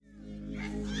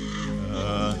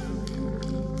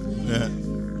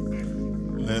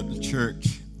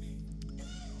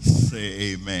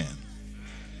Amen.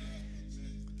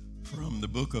 From the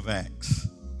book of Acts.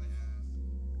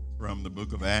 From the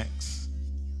book of Acts,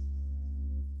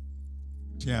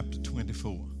 chapter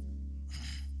 24.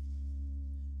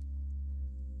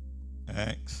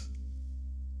 Acts,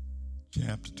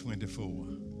 chapter 24.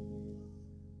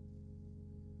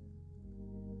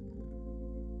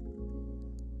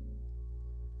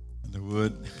 And I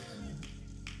would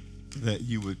that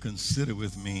you would consider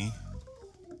with me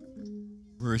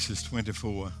verses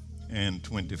 24 and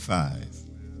 25.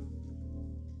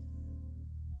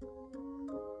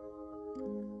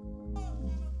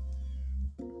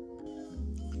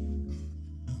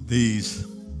 These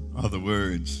are the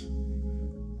words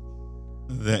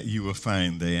that you will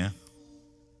find there.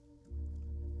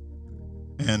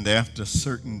 And after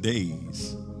certain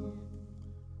days,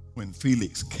 when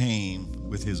Felix came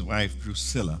with his wife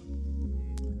Drusilla,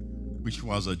 which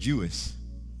was a Jewess,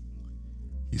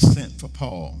 he sent for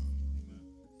Paul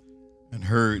and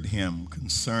heard him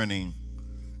concerning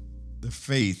the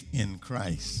faith in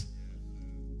Christ.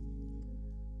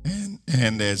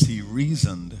 And as he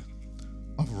reasoned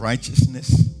of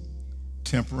righteousness,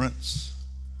 temperance,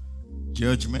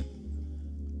 judgment,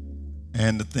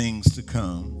 and the things to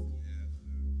come,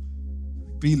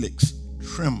 Felix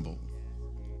trembled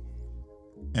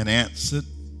and answered,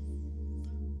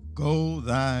 "Go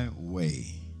thy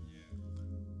way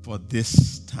for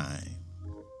this time.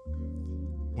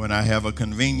 When I have a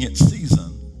convenient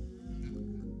season,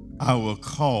 I will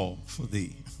call for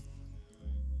thee."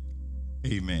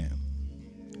 Amen.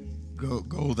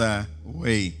 Go thy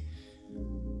way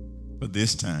for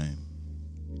this time.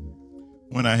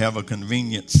 When I have a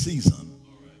convenient season,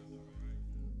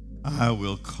 I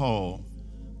will call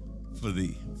for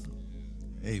thee.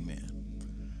 Amen.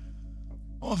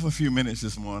 Oh, for a few minutes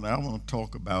this morning, I want to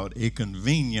talk about a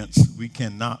convenience we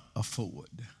cannot afford.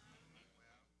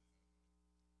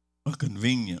 A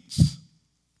convenience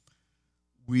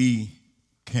we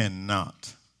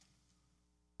cannot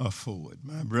afford.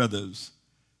 My brothers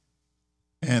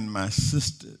and my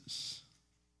sisters,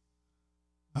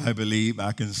 I believe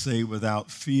I can say without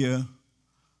fear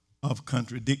of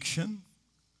contradiction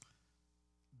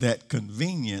that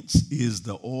convenience is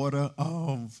the order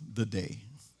of the day.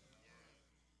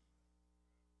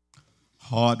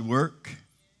 Hard work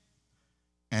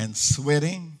and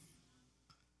sweating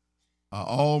are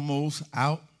almost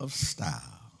out of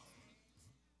style.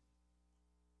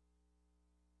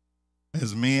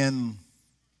 As men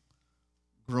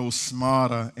grow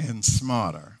smarter and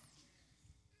smarter,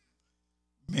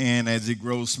 man, as he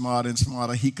grows smarter and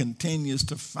smarter, he continues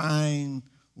to find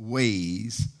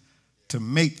ways to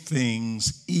make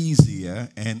things easier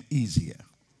and easier.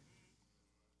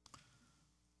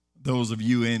 Those of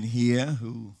you in here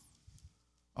who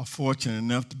are fortunate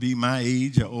enough to be my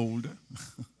age or older,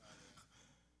 if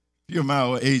you're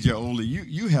my age or older,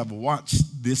 you have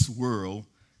watched this world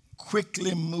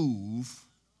quickly move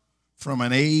from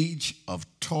an age of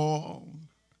toil,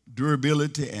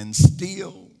 durability, and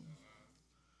steel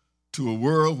to a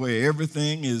world where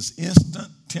everything is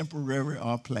instant, temporary,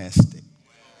 or plastic.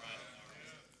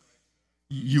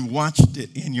 You watched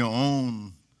it in your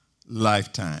own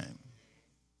lifetime.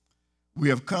 We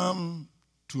have come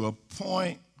to a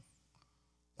point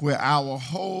where our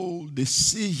whole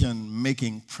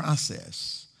decision-making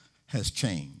process has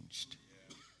changed.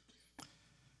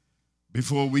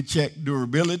 Before we check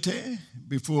durability,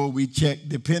 before we check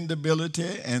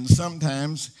dependability, and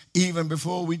sometimes even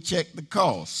before we check the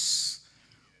costs,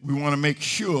 we want to make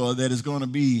sure that it's going to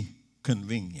be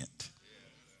convenient.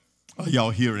 Are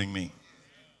y'all hearing me?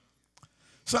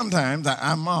 Sometimes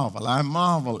I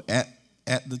marvel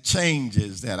at the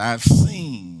changes that I've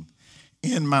seen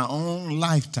in my own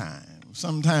lifetime.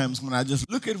 Sometimes when I just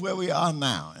look at where we are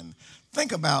now and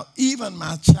think about even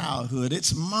my childhood,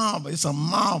 it's a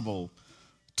marvel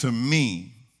to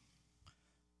me,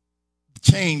 the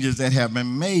changes that have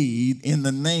been made in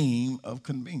the name of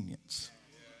convenience.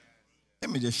 Let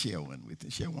me just share one with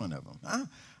you, share one of them.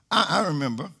 I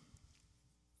remember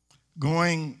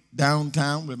going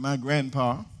downtown with my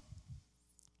grandpa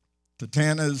to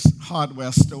Tanner's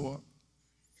hardware store,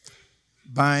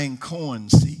 buying corn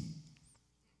seed.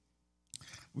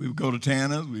 We would go to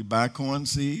Tanner's, we'd buy corn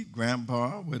seed.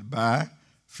 Grandpa would buy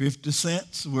 50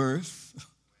 cents worth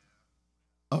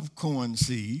of corn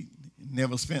seed.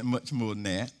 Never spent much more than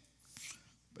that.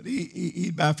 But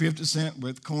he'd buy 50 cents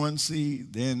worth of corn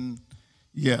seed. Then,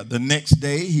 the next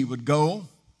day he would go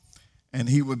and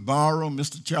he would borrow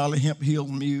Mr. Charlie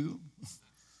Hemphill's mule.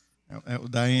 That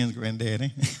was Diane's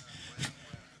granddaddy.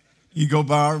 He'd go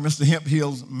borrow Mr.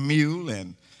 Hemphill's mule,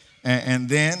 and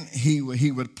then he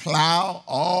would plow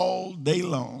all day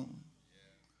long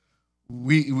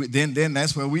Then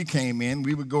that's where we came in.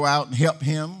 We would go out and help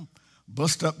him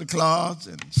bust up the clods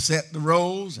and set the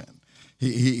rows, and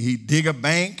he'd dig a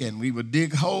bank, and we would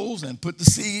dig holes and put the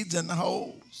seeds in the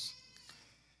holes.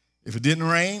 If it didn't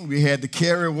rain, we had to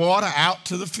carry water out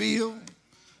to the field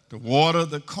to water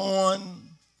the corn.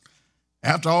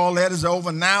 After all that is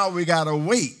over, now we got to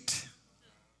wait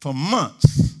for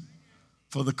months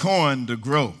for the corn to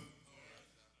grow.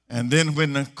 And then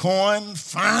when the corn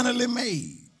finally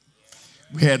made,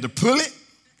 we had to pull it,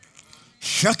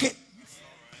 shuck it,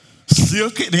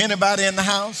 silk it. Anybody in the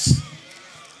house?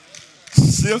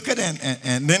 Silk it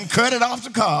and then cut it off the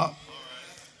cob.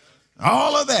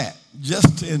 All of that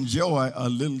just to enjoy a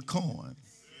little corn.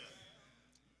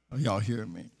 Are y'all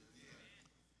hearing me?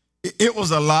 It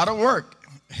was a lot of work.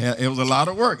 It was a lot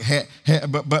of work.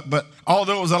 But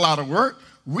although it was a lot of work,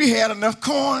 we had enough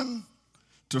corn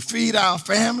to feed our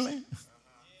family.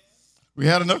 We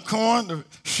had enough corn to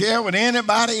share with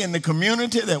anybody in the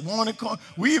community that wanted corn.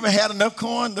 We even had enough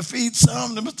corn to feed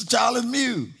some to Mr. Charles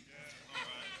Mew.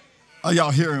 Are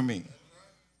y'all hearing me?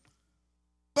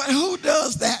 But who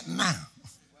does that now?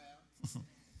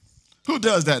 Who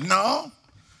does that? No.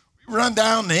 We run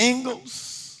down to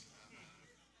Ingles,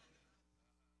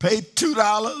 pay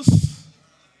 $2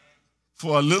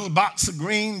 for a little box of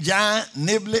Green Giant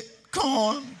niblet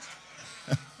corn.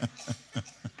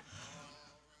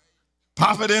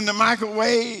 Pop it in the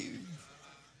microwave.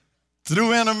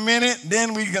 Through in a minute,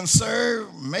 then we can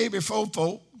serve maybe 4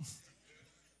 folk.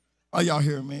 Are y'all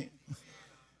hearing me?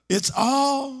 It's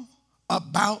all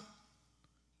about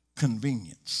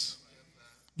convenience.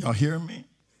 Y'all hearing me?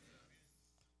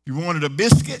 You wanted a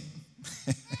biscuit?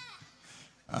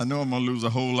 I know I'm going to lose a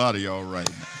whole lot of y'all right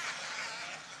now.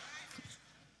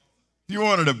 If you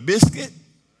wanted a biscuit,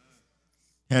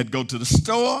 you had to go to the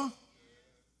store,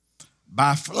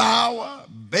 buy flour,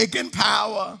 baking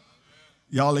powder.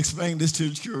 Y'all explain this to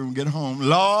the children when we get home.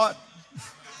 Lord.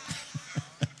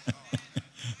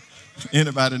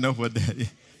 Anybody know what that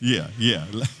is? Yeah,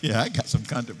 I got some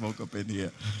country folk up in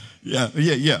here.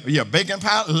 Yeah. Baking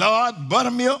powder, Lord,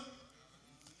 buttermilk.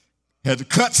 Had to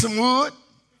cut some wood,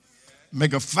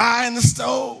 make a fire in the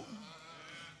stove,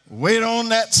 wait on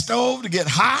that stove to get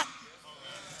hot.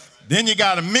 Then you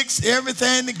got to mix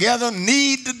everything together,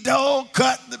 knead the dough,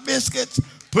 cut the biscuits,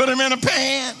 put them in a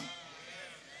pan,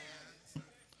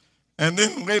 and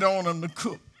then wait on them to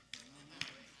cook.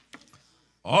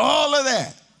 All of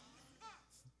that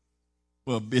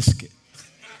for a biscuit.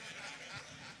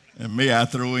 And may I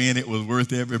throw in, it was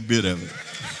worth every bit of it.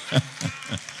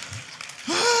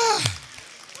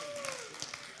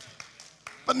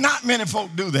 But not many folk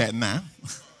do that now.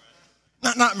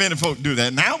 Not many folk do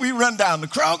that now. We run down to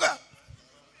Kroger,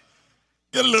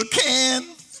 get a little can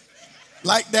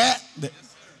like that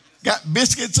got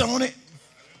biscuits on it,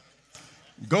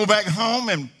 go back home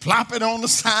and plop it on the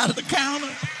side of the counter.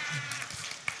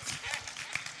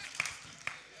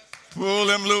 Pull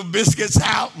them little biscuits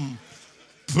out and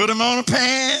put them on a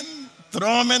pan,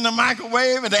 throw them in the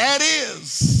microwave, and that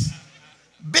is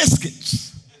biscuits.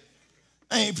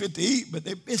 They ain't fit to eat, but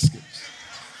they're biscuits.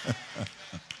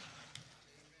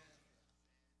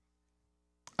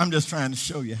 I'm just trying to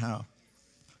show you how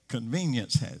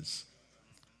convenience has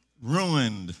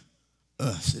ruined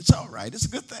us. It's all right. It's a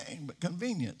good thing, but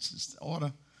convenience is the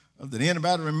order of the day.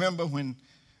 Anybody remember when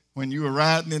you were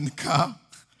riding in the car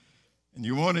and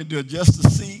you wanted to adjust the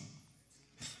seat?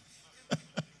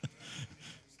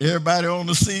 Everybody on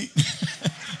the seat?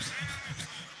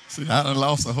 See, I done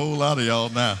lost a whole lot of y'all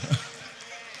now.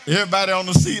 Everybody on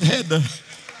the seat had to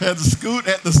scoot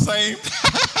at the same time.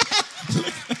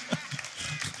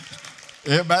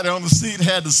 Everybody on the seat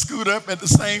had to scoot up at the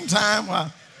same time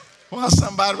while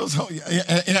somebody was holding.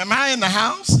 Am I in the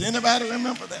house? Anybody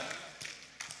remember that?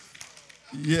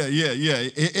 Yeah.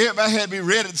 Everybody had to be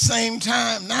ready at the same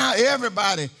time. Now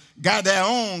everybody got their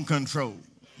own control.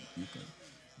 You can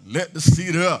let the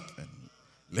seat up and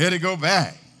let it go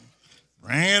back.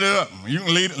 Bring it up. You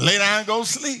can lay down and go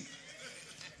sleep.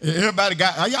 Everybody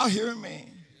got, are y'all hearing me?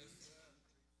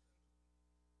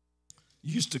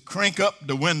 You used to crank up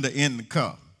the window in the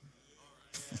car.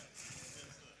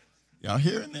 Y'all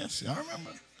hearing this? Y'all remember?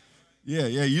 Yeah.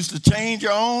 You used to change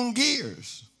your own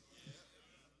gears.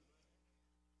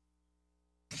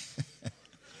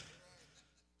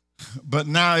 But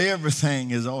now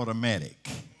everything is automatic.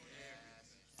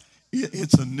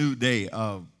 It's a new day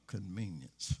of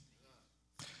convenience.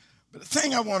 But the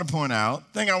thing I want to point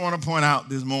out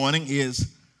this morning is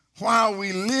while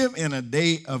we live in a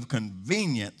day of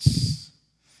convenience,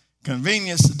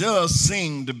 convenience does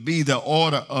seem to be the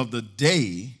order of the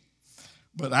day.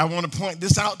 But I want to point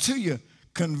this out to you.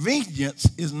 convenience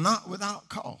is not without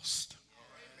cost.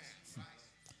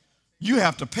 You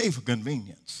have to pay for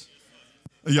convenience.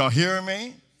 Are y'all hearing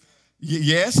me?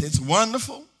 Yes, it's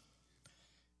wonderful.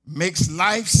 Makes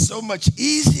life so much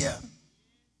easier,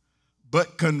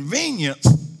 but convenience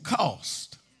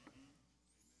costs.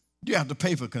 You have to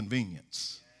pay for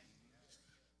convenience.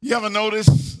 You ever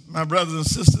notice, my brothers and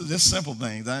sisters, just simple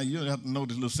things. You don't have to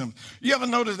notice little simple. You ever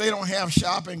notice they don't have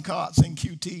shopping carts in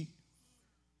QT?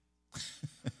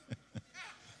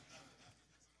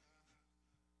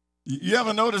 You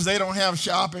ever notice they don't have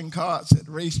shopping carts at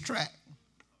racetrack?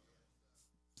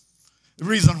 The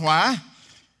reason why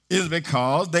is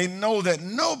because they know that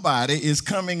nobody is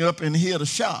coming up in here to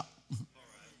shop.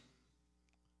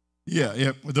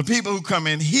 Yeah, the people who come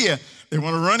in here, they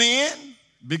want to run in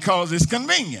because it's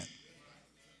convenient.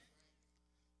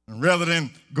 And rather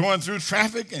than going through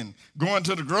traffic and going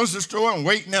to the grocery store and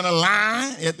waiting in a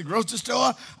line at the grocery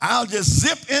store, I'll just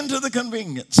zip into the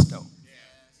convenience store.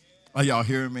 Are y'all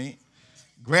hearing me?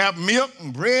 Grab milk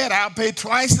and bread, I'll pay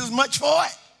twice as much for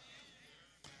it.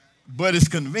 But it's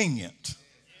convenient.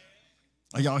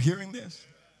 Are y'all hearing this?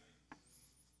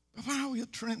 But while we are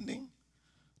trending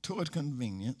toward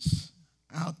convenience,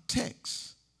 our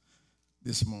text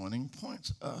this morning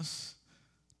points us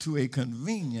to a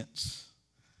convenience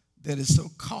that is so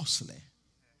costly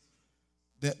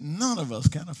that none of us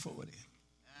can afford it.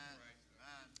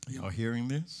 Are y'all hearing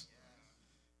this?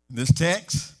 In this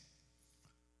text,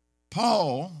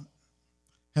 Paul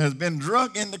has been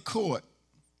dragged into court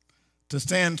to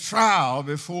stand trial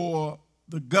before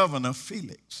the governor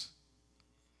Felix.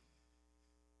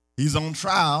 He's on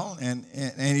trial and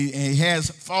he has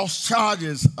false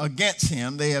charges against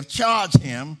him. They have charged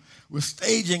him with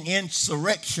staging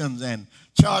insurrections and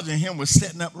charging him with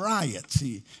setting up riots.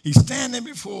 He's standing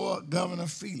before Governor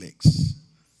Felix.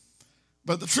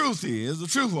 But the truth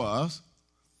was,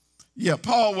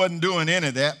 Paul wasn't doing any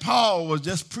of that. Paul was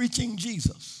just preaching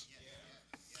Jesus.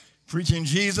 Preaching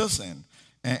Jesus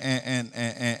he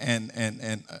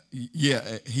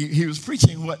was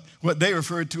preaching what they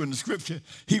referred to in the scripture.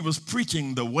 He was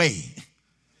preaching the way.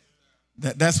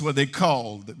 That's what they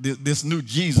called this new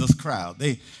Jesus crowd.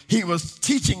 He was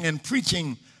teaching and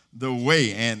preaching the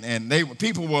way, and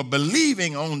people were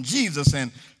believing on Jesus,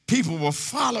 and people were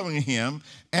following him,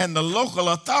 and the local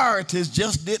authorities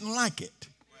just didn't like it.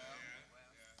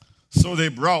 So they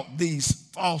brought these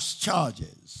false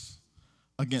charges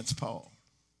against Paul.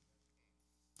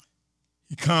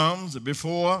 He comes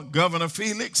before Governor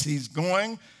Felix. He's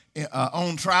going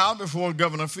on trial before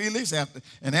Governor Felix.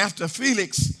 After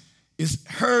Felix has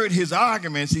heard his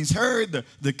arguments, he's heard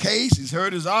the case, he's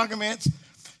heard his arguments,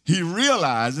 he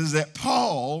realizes that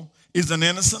Paul is an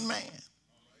innocent man.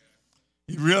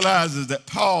 He realizes that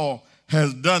Paul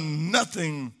has done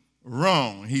nothing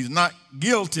wrong. He's not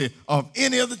guilty of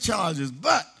any of the charges,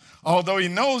 but although he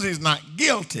knows he's not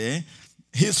guilty,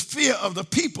 his fear of the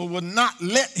people would not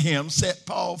let him set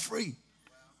Paul free.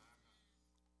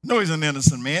 No, he's an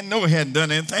innocent man. No, he hadn't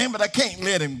done anything, but I can't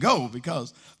let him go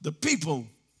because the people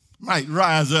might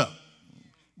rise up.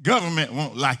 Government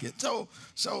won't like it. So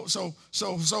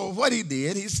what he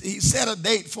did, he set a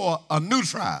date for a new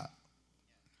trial.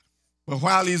 But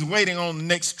while he's waiting on the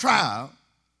next trial,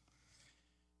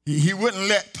 he wouldn't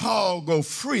let Paul go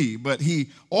free, but he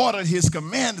ordered his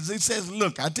commanders. He says,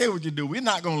 look, I tell you what you do. We're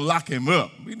not going to lock him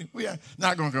up. We are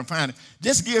not going to confine him.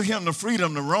 Just give him the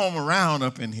freedom to roam around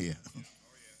up in here.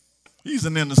 He's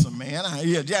an innocent man.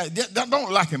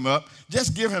 Don't lock him up.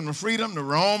 Just give him the freedom to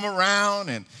roam around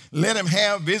and let him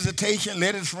have visitation.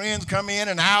 Let his friends come in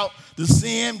and out to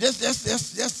see him.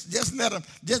 Just let him.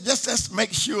 Just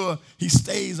make sure he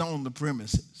stays on the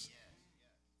premises.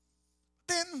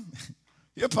 Then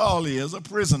here Paul is, a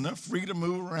prisoner, free to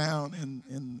move around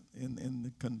in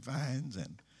the confines.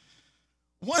 And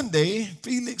one day,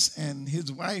 Felix and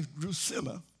his wife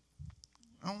Drusilla,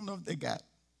 I don't know if they got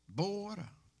bored or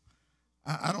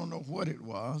I don't know what it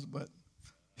was, but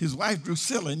his wife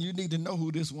Drusilla, and you need to know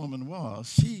who this woman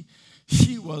was.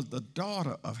 She was the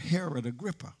daughter of Herod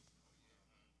Agrippa.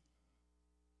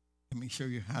 Let me show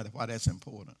you why that's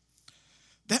important.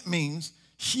 That means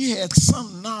she had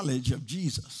some knowledge of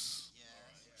Jesus.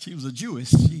 She was a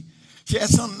Jewess. She had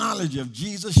some knowledge of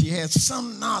Jesus. She had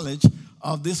some knowledge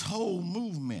of this whole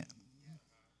movement.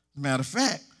 As a matter of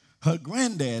fact, her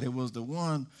granddaddy was the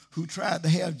one who tried to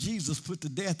have Jesus put to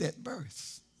death at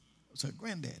birth. It was her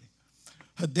granddaddy.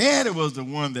 Her daddy was the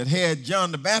one that had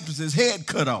John the Baptist's head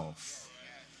cut off.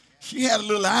 She had a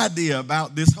little idea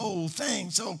about this whole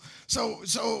thing. So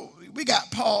we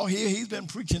got Paul here. He's been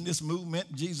preaching this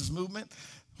movement, Jesus movement.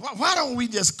 Why don't we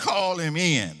just call him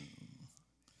in?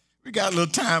 We got a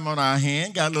little time on our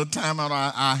hand,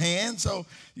 our hands. So,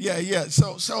 yeah.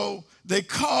 So they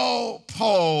called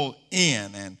Paul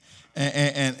in,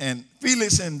 and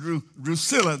Felix and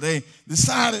Drusilla, they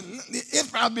decided it's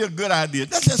probably a good idea.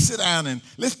 Let's just sit down and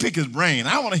let's pick his brain.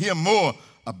 I want to hear more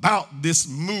about this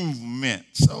movement.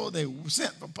 So they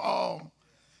sent for Paul,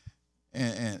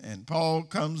 and Paul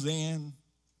comes in,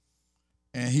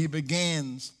 and he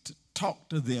begins to talk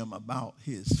to them about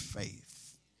his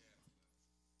faith.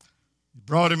 He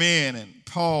brought him in, and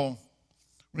Paul,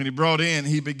 when he brought in,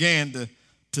 he began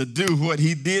to do what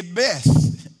he did best.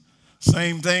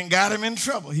 Same thing got him in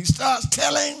trouble. He starts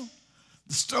telling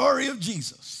the story of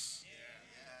Jesus.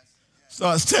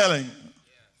 Starts telling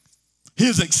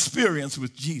his experience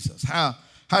with Jesus, how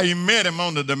he met him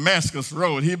on the Damascus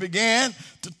road. He began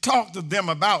to talk to them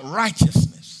about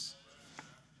righteousness.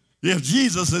 If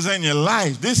Jesus is in your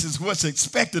life, this is what's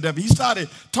expected of you. He started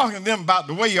talking to them about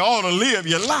the way you ought to live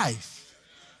your life.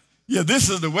 Yeah, this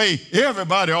is the way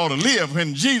everybody ought to live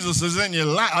when Jesus is in your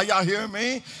life. Are y'all hearing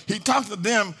me? He talked to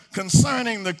them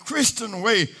concerning the Christian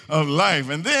way of life.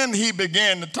 And then he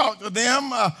began to talk to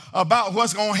them about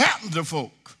what's going to happen to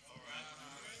folk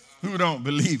who don't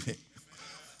believe it.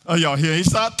 Are y'all here? He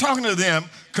started talking to them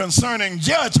concerning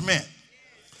judgment.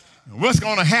 What's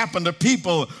going to happen to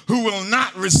people who will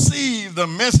not receive the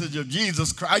message of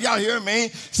Jesus Christ? Y'all hear me?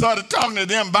 Started talking to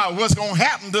them about what's going to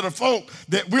happen to the folk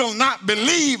that will not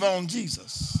believe on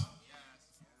Jesus.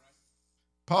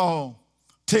 Paul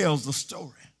tells the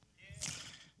story.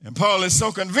 And Paul is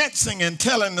so convincing in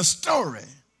telling the story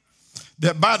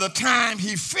that by the time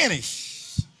he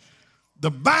finished,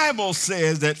 the Bible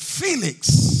says that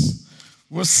Felix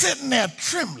was sitting there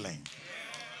trembling.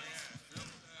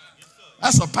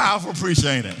 That's a powerful preacher,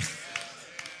 ain't it?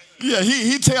 Yeah,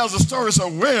 he tells the story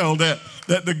so well that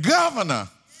the governor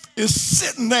is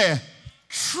sitting there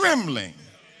trembling.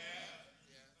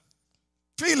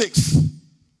 Felix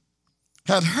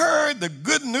had heard the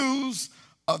good news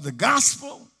of the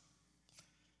gospel.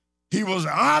 He was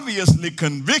obviously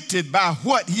convicted by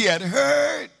what he had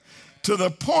heard to the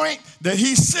point that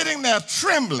he's sitting there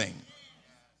trembling.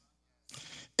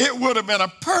 It would have been a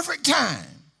perfect time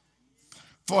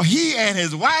for he and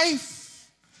his wife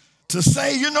to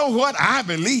say, you know what, I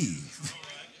believe.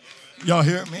 Y'all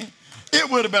hear me? It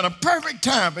would have been a perfect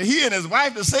time for he and his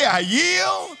wife to say, I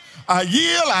yield,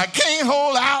 I can't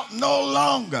hold out no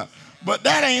longer. But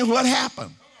that ain't what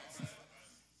happened.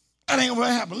 That ain't what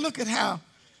happened. Look at how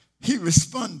he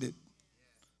responded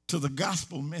to the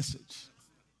gospel message.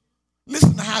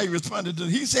 Listen to how he responded to it.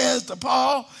 He says to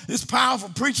Paul, this powerful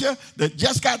preacher that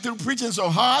just got through preaching so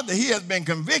hard that he has been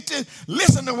convicted.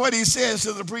 Listen to what he says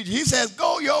to the preacher. He says,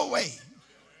 go your way.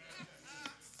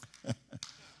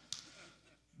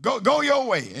 Go your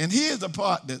way. And here's the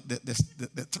part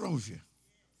that throws you.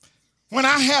 When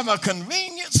I have a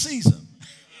convenient season,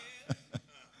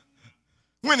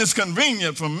 when it's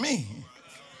convenient for me,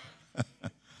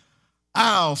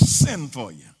 I'll send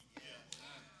for you.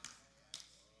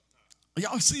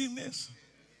 Y'all seeing this?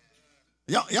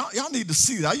 Y'all need to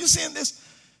see that. Are you seeing this?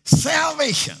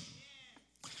 Salvation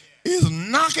is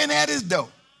knocking at his door.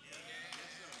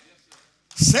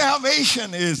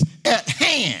 Salvation is at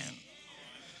hand.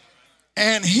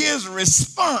 And his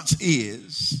response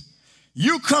is,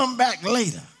 you come back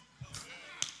later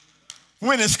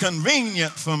when it's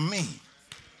convenient for me.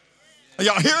 Are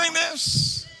y'all hearing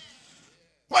this?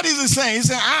 What is he saying? He's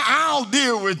saying, I'll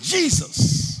deal with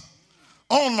Jesus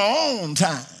on my own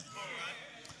time.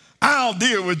 I'll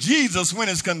deal with Jesus when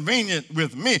it's convenient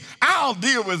with me. I'll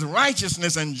deal with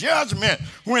righteousness and judgment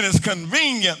when it's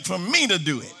convenient for me to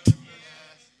do it.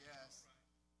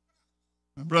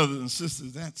 My brothers and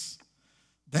sisters,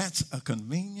 that's a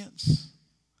convenience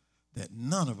that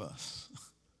none of us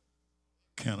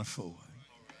can afford.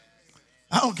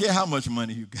 I don't care how much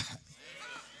money you got.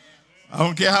 I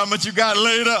don't care how much you got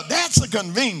laid up. That's a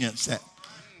convenience that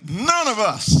none of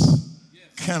us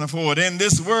can afford. In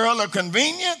this world of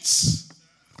convenience,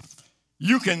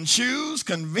 you can choose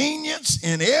convenience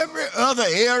in every other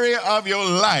area of your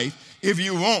life if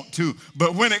you want to.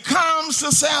 But when it comes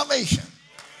to salvation,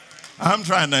 I'm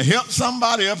trying to help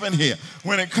somebody up in here.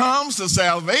 When it comes to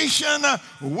salvation,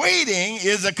 waiting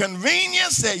is a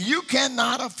convenience that you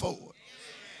cannot afford.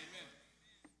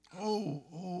 Oh,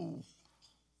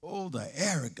 the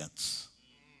arrogance.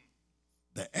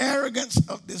 The arrogance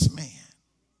of this man.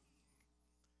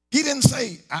 He didn't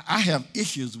say, I have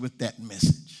issues with that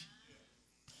message.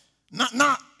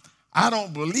 Not, I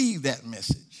don't believe that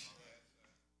message.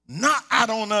 Not, I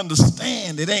don't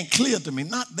understand. It ain't clear to me.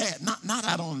 Not that. Not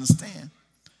I don't understand.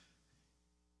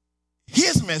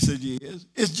 His message is,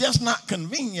 it's just not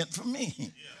convenient for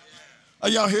me. Are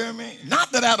y'all hearing me?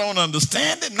 Not that I don't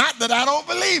understand it, not that I don't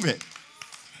believe it,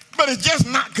 but it's just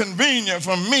not convenient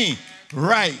for me,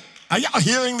 right? Are y'all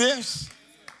hearing this?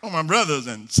 Oh, my brothers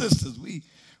and sisters,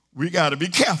 we got to be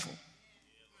careful.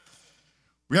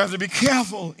 We have to be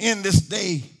careful in this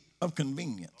day of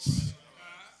convenience.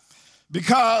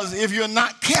 Because if you're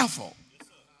not careful,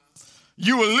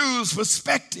 you will lose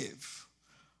perspective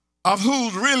of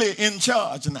who's really in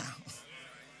charge now.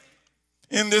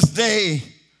 In this day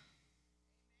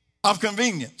of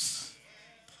convenience.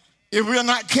 If we're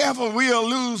not careful, we'll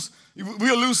lose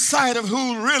sight of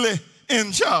who's really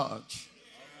in charge.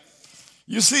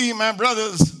 You see, my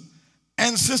brothers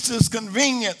and sisters,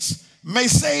 convenience may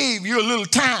save you a little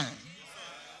time,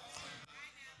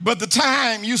 but the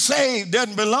time you save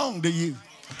doesn't belong to you.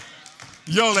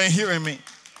 Y'all ain't hearing me.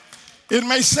 It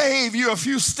may save you a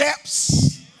few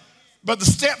steps, but the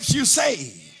steps you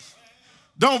save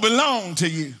don't belong to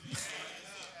you.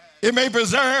 It may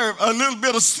preserve a little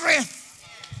bit of strength,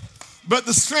 but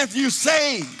the strength you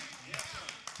save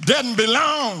doesn't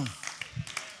belong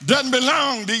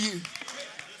to you.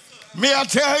 May I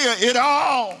tell you, it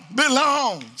all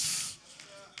belongs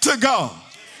to God.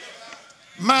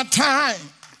 My time,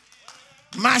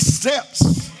 my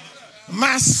steps,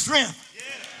 my strength,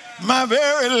 my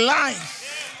very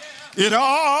life, it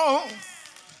all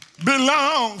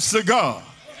belongs to God.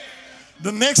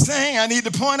 The next thing I need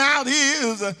to point out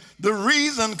is the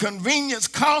reason convenience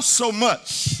costs so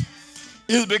much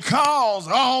is because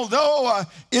although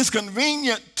it's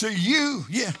convenient to you,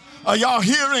 are y'all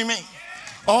hearing me?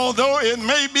 Although it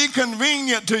may be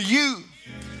convenient to you,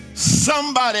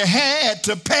 somebody had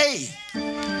to pay.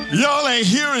 Y'all ain't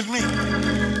hearing me.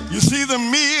 You see, the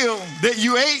meal that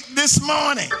you ate this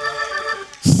morning,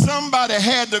 somebody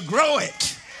had to grow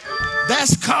it.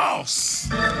 That's cost.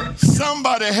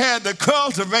 Somebody had to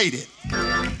cultivate it.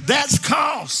 That's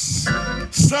cost.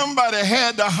 Somebody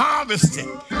had to harvest it.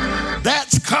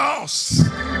 That's cost.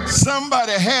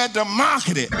 Somebody had to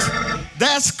market it.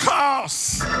 That's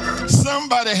cost.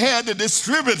 Somebody had to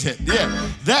distribute it.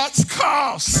 That's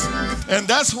cost. And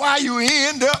that's why you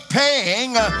end up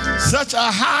paying such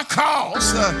a high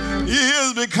cost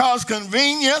is because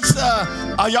convenience,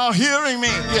 are y'all hearing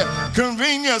me?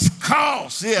 Convenience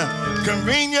costs.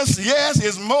 Convenience, yes,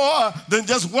 is more than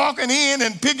just walking in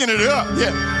and picking it up.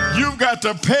 You've got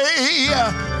to pay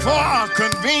for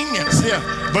convenience.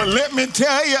 But let me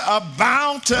tell you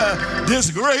about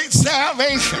this great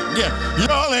salvation.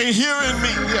 Y'all ain't hearing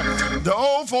me. The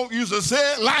old folk used to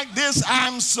say it like this: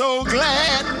 I'm so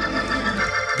glad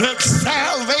that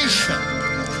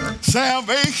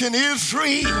salvation is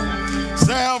free.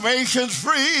 Salvation's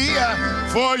free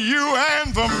for you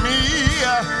and for me.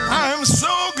 I'm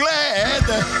so glad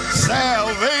that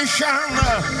salvation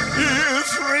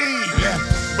is free.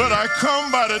 But I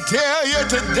come by to tell you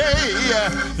today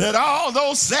that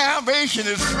although salvation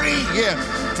is free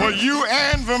for you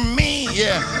and for me,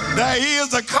 there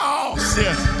is a cost.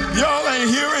 Y'all ain't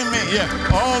hearing me.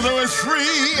 Although it's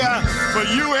free for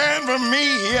you and for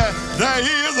me, there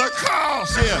is a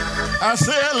cost. I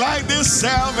say it like this: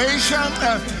 salvation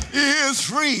is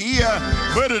free,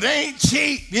 but it ain't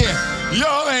cheap.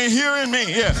 Y'all ain't hearing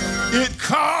me. It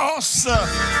costs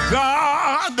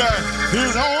God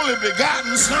His only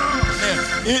begotten Son.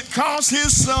 It costs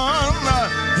His Son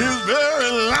His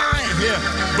very life.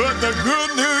 But the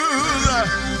good news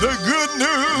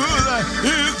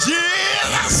is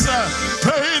Jesus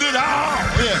paid it all.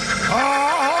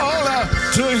 All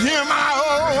to Him I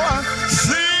owe.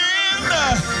 Sin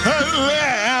has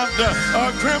left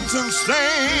a crimson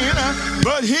stain,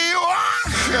 but He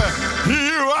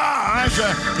washed,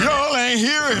 y'all ain't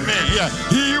hearing me.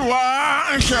 He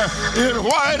washed it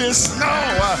white as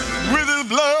snow with His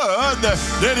blood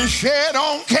that He shed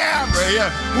on Calvary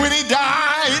when He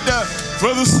died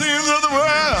for the sins of the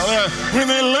world. When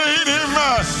they laid Him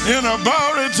in a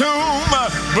borrowed tomb,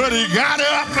 but He got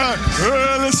up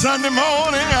early Sunday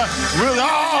morning with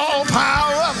all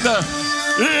power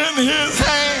in His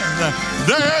hand.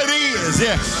 There it is.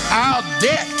 Our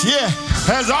debt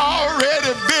has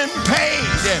already been paid.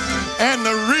 And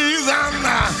the reason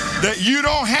that you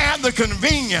don't have the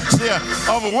convenience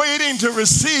of waiting to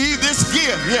receive this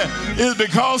gift is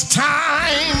because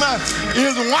time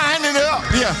is winding up.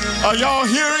 Are y'all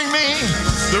hearing me?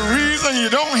 The reason you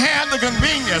don't have the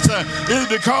convenience is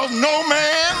because no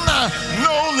man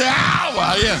knows the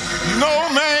hour. No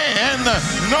man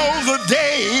knows the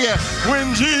day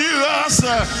when Jesus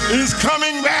is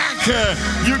coming back.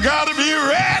 You got to be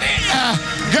ready.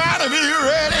 Got to be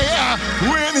ready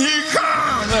when He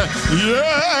comes.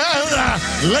 Yes.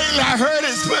 Lately I heard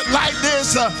it put like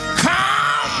this: come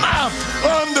Come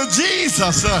unto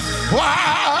Jesus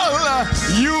while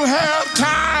you have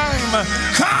time.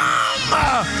 Come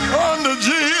unto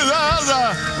Jesus.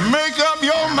 Make up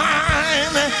your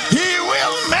mind. He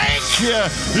will make your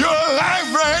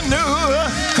life brand new,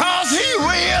 because he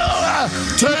will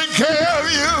take care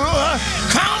of you.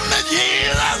 Come to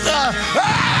Jesus.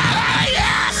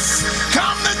 Yes.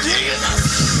 Come to Jesus.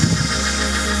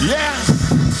 Yes.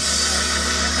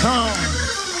 Come.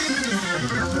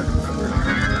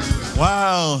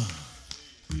 While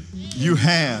you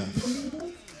have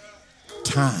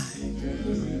time.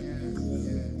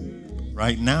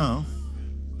 Right now,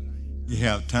 you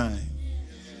have time.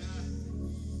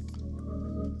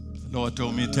 The Lord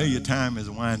told me to tell you time is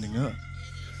winding up.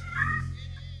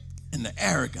 And the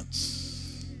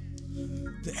arrogance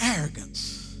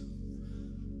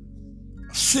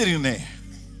of sitting there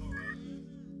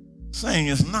saying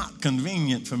it's not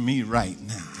convenient for me right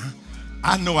now.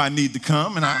 I know I need to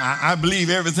come, and I believe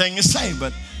everything you say,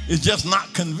 but it's just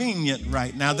not convenient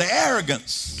right now. The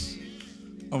arrogance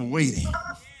of waiting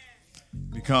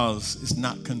because it's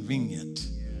not convenient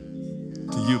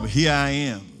to you. But here I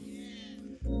am,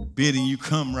 bidding you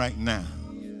come right now.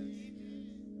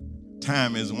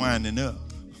 Time is winding up.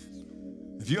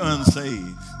 If you're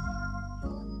unsaved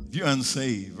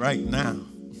right now,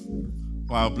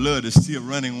 while blood is still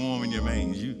running warm in your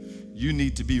veins, you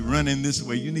need to be running this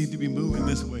way. You need to be moving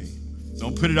this way.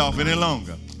 Don't put it off any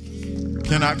longer.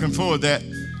 Cannot afford that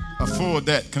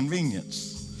convenience.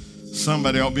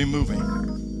 Somebody ought to be moving.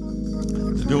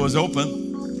 The door's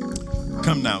open.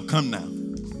 Come now.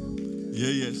 Yeah,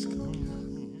 yes.